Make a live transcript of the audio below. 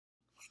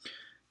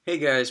Hey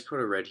guys,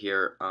 ProtoRed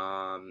here,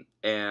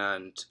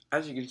 and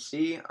as you can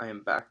see, I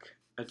am back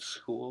at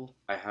school.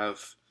 I have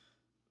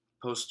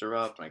poster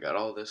up, and I got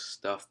all this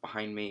stuff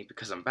behind me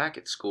because I'm back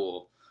at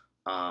school.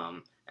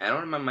 And I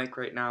don't have my mic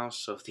right now,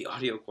 so if the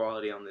audio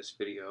quality on this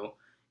video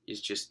is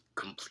just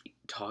complete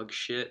dog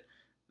shit,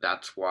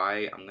 that's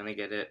why. I'm gonna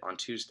get it on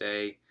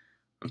Tuesday.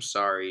 I'm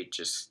sorry,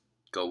 just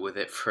go with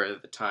it for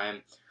the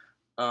time.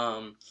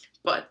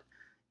 But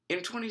in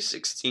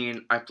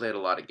 2016, I played a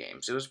lot of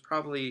games. It was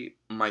probably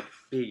my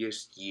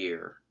biggest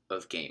year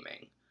of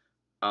gaming.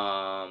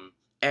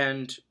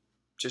 And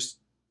just,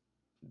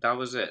 that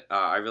was it.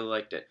 I really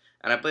liked it.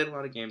 And I played a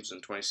lot of games in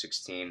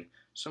 2016,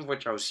 some of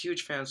which I was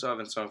huge fans of,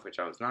 and some of which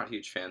I was not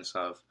huge fans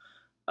of.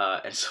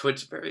 And so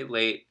it's very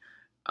late.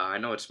 I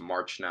know it's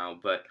March now,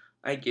 but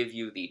I give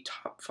you the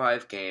top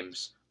 5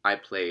 games I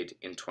played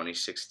in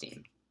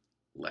 2016.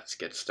 Let's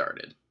get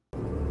started.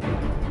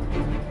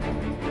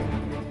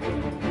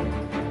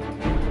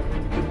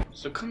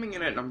 So coming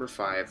in at number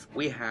 5,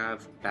 we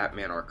have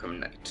Batman Arkham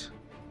Knight.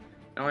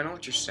 Now I know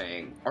what you're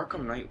saying,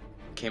 Arkham Knight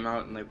came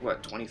out in like,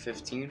 what,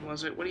 2015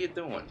 was it? What are you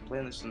doing?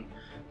 Playing this in...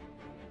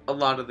 A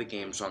lot of the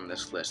games on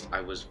this list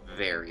I was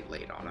very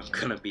late on, I'm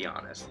gonna be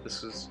honest.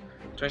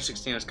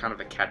 2016 was kind of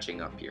a catching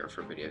up year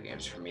for video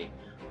games for me.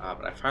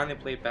 But I finally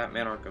played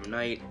Batman Arkham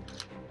Knight,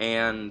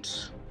 and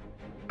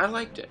I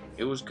liked it.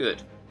 It was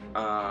good.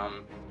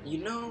 You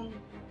know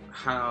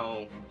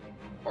how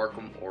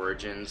Arkham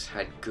Origins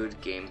had good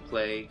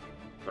gameplay,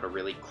 but a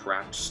really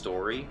crap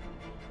story?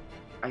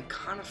 I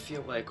kind of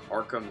feel like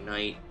Arkham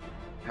Knight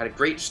had a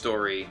great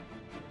story,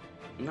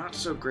 not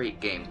so great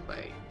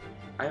gameplay.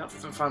 I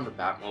often found the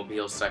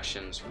Batmobile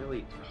sections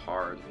really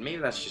hard.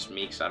 Maybe that's just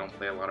me because I don't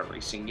play a lot of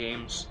racing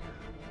games.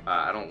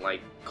 I don't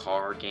like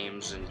car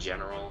games in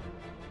general.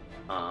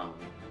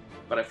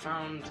 But I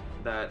found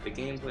that the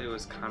gameplay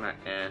was kind of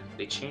eh.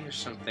 They changed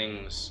some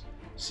things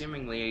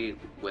seemingly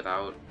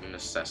without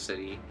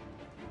necessity.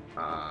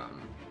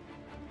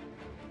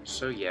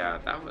 So yeah,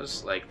 that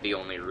was like the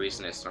only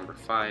reason it's number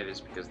 5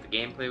 is because the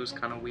gameplay was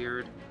kind of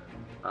weird.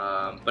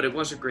 But it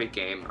was a great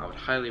game. I would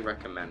highly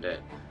recommend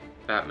it.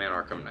 Batman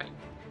Arkham Knight.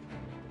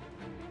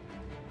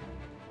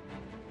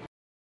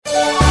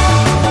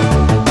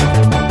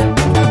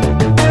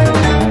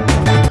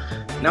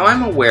 Now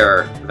I'm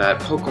aware that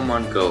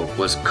Pokemon Go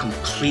was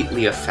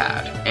completely a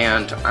fad,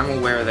 and I'm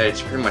aware that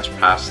it's pretty much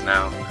past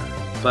now,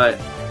 but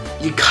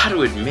you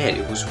gotta admit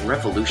it was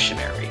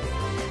revolutionary.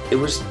 It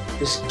was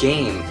this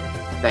game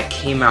that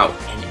came out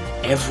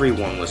and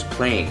everyone was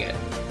playing it.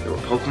 There were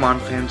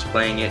Pokemon fans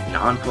playing it,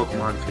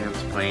 non-Pokemon fans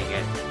playing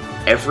it,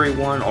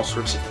 everyone, all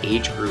sorts of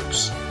age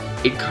groups.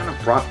 It kind of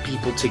brought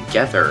people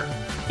together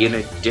in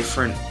a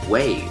different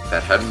way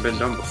that hadn't been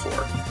done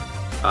before.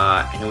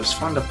 And it was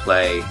fun to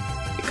play.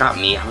 It got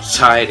me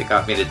outside, it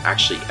got me to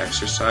actually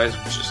exercise,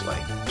 which is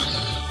like...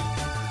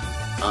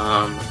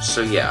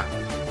 So yeah,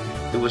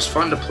 it was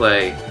fun to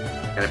play,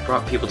 and it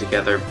brought people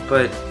together,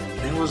 but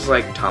it was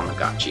like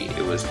Tamagotchi.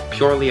 It was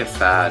purely a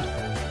fad.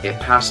 It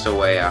passed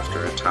away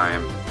after a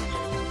time,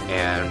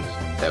 and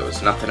there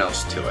was nothing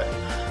else to it.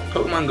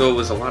 Pokemon Go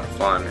was a lot of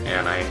fun,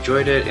 and I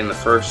enjoyed it in the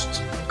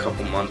first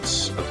couple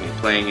months of me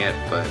playing it,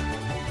 but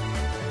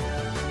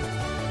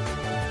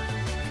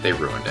they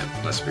ruined it.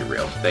 Let's be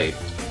real. They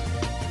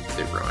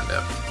ruined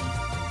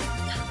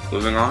it.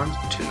 Moving on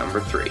to number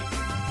 3.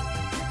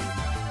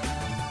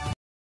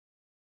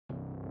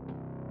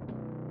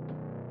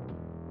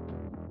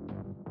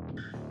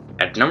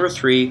 At number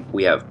 3,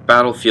 we have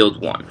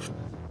Battlefield 1.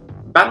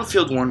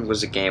 Battlefield 1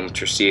 was a game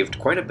which received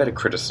quite a bit of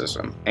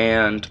criticism,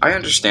 and I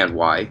understand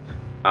why.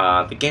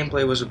 The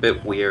gameplay was a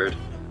bit weird,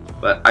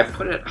 but I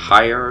put it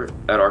higher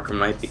at Arkham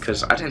Knight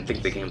because I didn't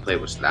think the gameplay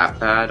was that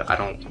bad. I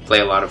don't play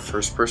a lot of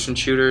first-person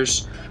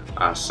shooters,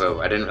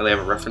 so I didn't really have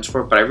a reference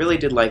for it, but I really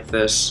did like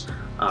this.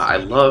 I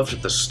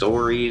loved the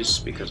stories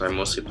because I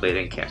mostly played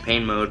in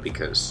campaign mode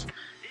because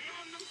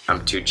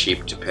I'm too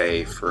cheap to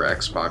pay for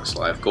Xbox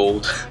Live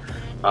Gold.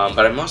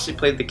 But I mostly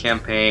played the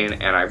campaign,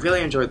 and I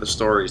really enjoyed the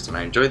stories, and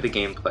I enjoyed the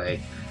gameplay.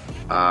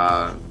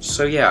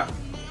 So yeah,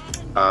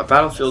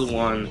 Battlefield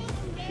 1,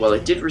 well,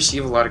 it did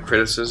receive a lot of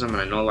criticism,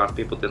 and I know a lot of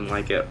people didn't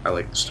like it. I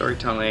liked the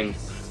storytelling,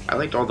 I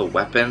liked all the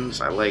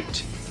weapons, I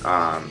liked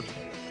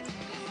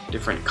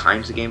different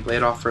kinds of gameplay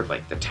it offered,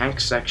 like the tank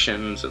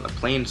sections and the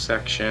plane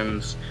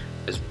sections,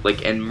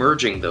 and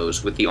merging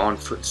those with the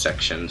on-foot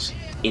sections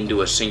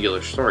into a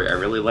singular story. I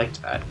really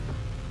liked that.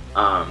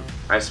 I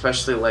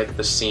especially liked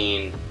the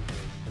scene.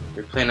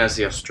 You're playing as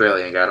the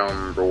Australian guy, I don't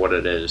remember what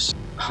it is,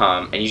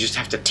 and you just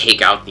have to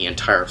take out the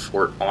entire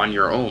fort on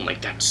your own.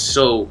 Like, that's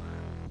so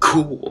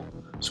cool.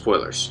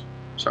 Spoilers.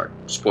 Sorry,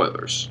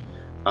 spoilers.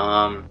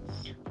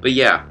 But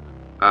yeah,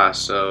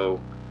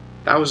 so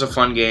that was a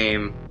fun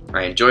game.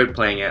 I enjoyed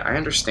playing it. I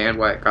understand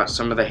why it got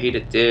some of the hate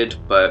it did,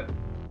 but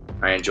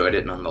I enjoyed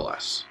it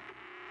nonetheless.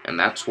 And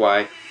that's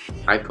why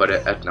I put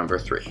it at number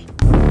 3.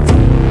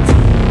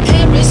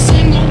 Every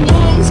single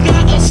one's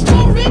got a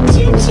story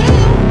to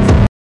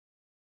tell.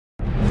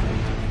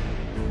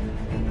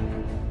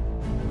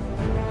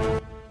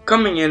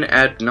 Coming in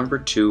at number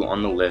 2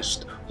 on the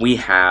list, we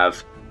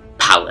have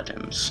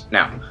Paladins.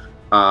 Now,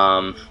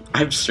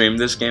 I've streamed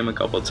this game a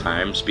couple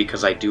times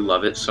because I do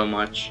love it so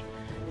much.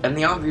 And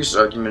the obvious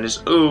argument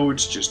is, oh,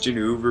 it's just an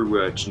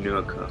Overwatch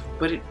knockoff.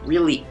 But it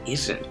really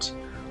isn't.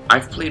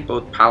 I've played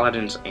both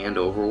Paladins and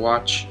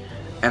Overwatch,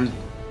 and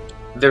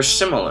they're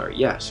similar,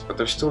 yes, but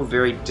they're still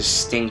very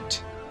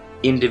distinct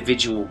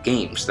individual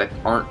games that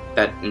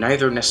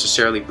neither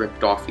necessarily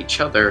ripped off each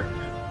other.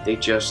 They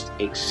just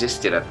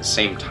existed at the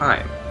same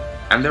time.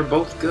 And they're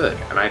both good,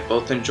 and I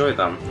both enjoy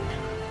them.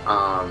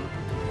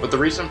 But the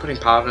reason I'm putting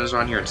Paladins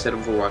on here instead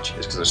of Overwatch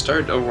is because I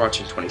started Overwatch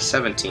in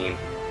 2017,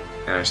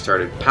 and I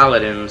started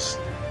Paladins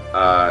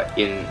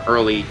in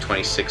early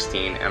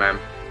 2016, and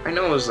I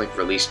know it was like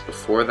released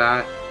before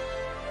that,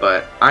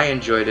 but I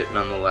enjoyed it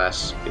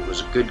nonetheless. It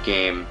was a good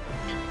game.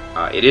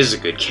 It is a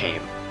good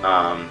game.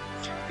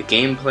 The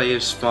gameplay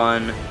is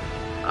fun,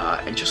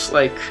 and just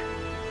like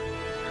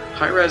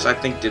Hi-Rez, I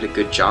think did a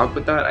good job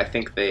with that. I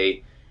think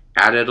they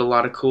added a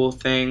lot of cool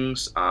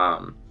things.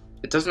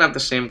 It doesn't have the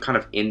same kind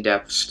of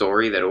in-depth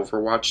story that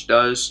Overwatch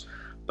does,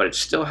 but it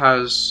still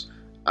has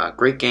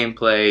great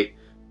gameplay,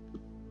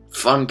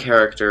 fun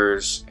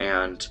characters,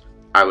 and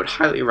I would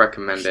highly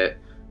recommend it.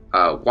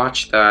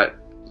 Watch that,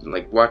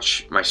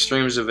 watch my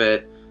streams of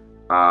it.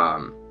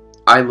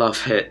 I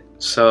love it.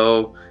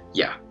 So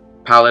yeah,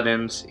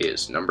 Paladins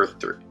is number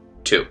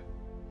 2.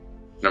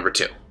 Number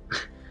 2.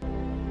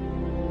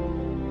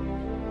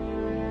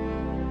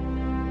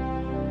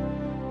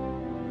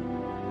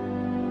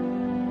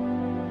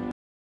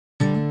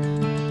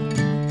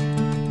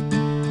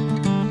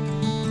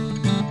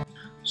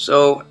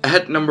 So,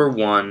 at number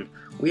 1,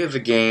 we have a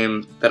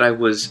game that I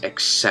was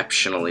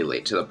exceptionally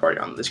late to the party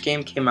on. This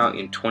game came out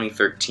in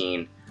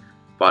 2013,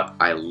 but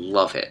I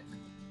love it.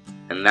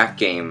 And that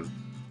game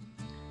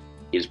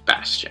is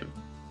Bastion.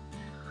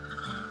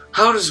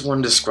 How does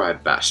one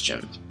describe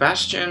Bastion?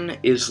 Bastion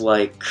is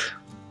like...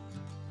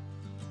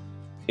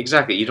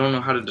 Exactly, you don't know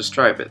how to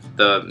describe it.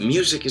 The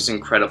music is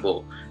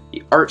incredible,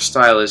 the art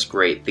style is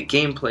great, the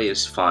gameplay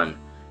is fun.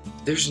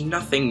 There's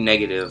nothing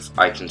negative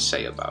I can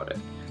say about it.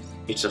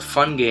 It's a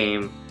fun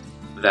game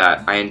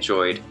that I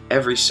enjoyed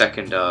every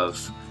second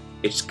of.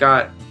 It's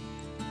got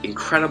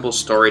incredible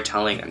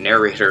storytelling, a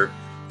narrator.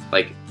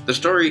 Like, the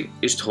story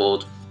is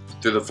told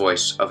through the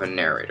voice of a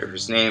narrator,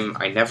 whose name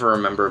I never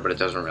remember, but it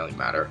doesn't really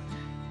matter.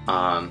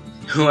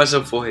 Who has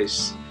a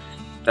voice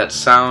that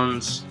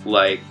sounds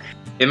like...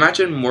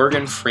 Imagine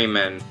Morgan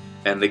Freeman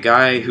and the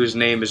guy whose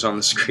name is on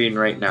the screen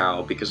right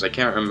now, because I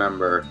can't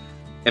remember.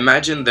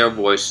 Imagine their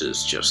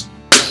voices just...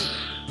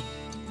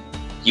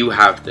 You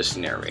have this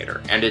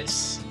narrator, and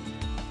it's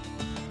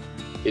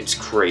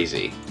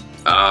crazy.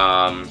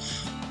 The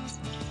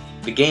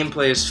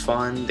gameplay is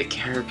fun, the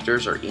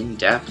characters are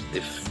in-depth,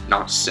 if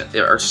not they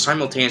are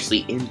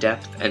simultaneously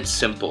in-depth and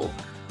simple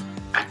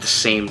at the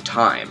same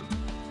time.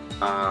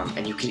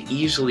 And you can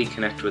easily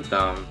connect with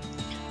them.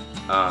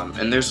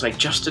 And there's like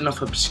just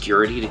enough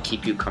obscurity to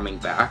keep you coming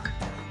back,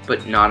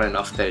 but not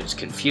enough that it's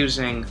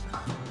confusing.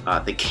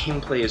 The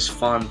gameplay is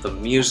fun, the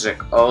music,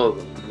 oh,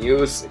 the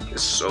music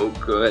is so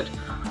good.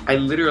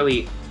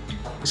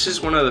 This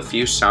is one of the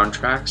few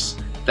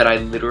soundtracks that I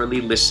literally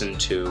listen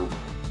to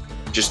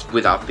just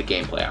without the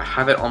gameplay. I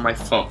have it on my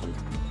phone.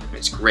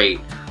 It's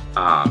great.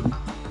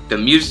 The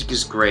music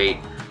is great.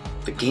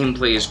 The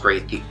gameplay is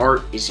great. The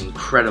art is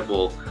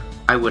incredible.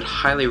 I would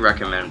highly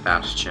recommend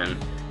Bastion.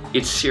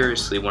 It's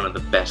seriously one of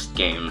the best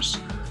games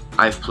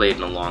I've played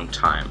in a long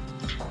time.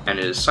 And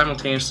it is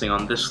simultaneously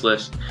on this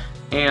list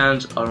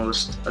and on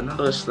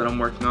another list that I'm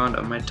working on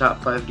of my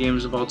top 5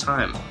 games of all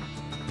time.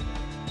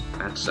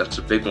 That's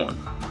a big one.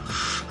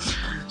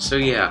 So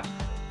yeah,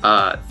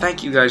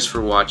 thank you guys for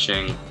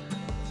watching.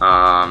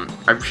 I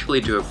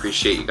really do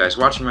appreciate you guys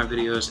watching my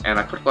videos, and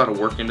I put a lot of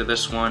work into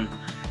this one.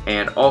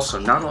 And also,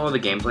 not all of the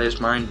gameplay is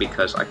mine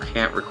because I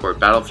can't record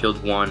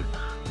Battlefield 1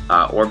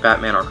 or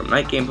Batman Arkham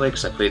Knight gameplay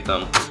because I played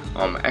them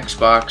on my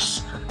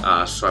Xbox.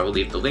 So I will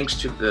leave the links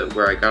to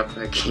where I got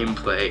that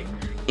gameplay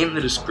in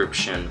the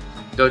description.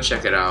 Go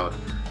check it out.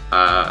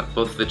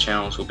 Both of the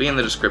channels will be in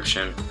the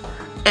description.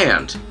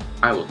 And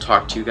I will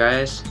talk to you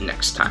guys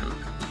next time.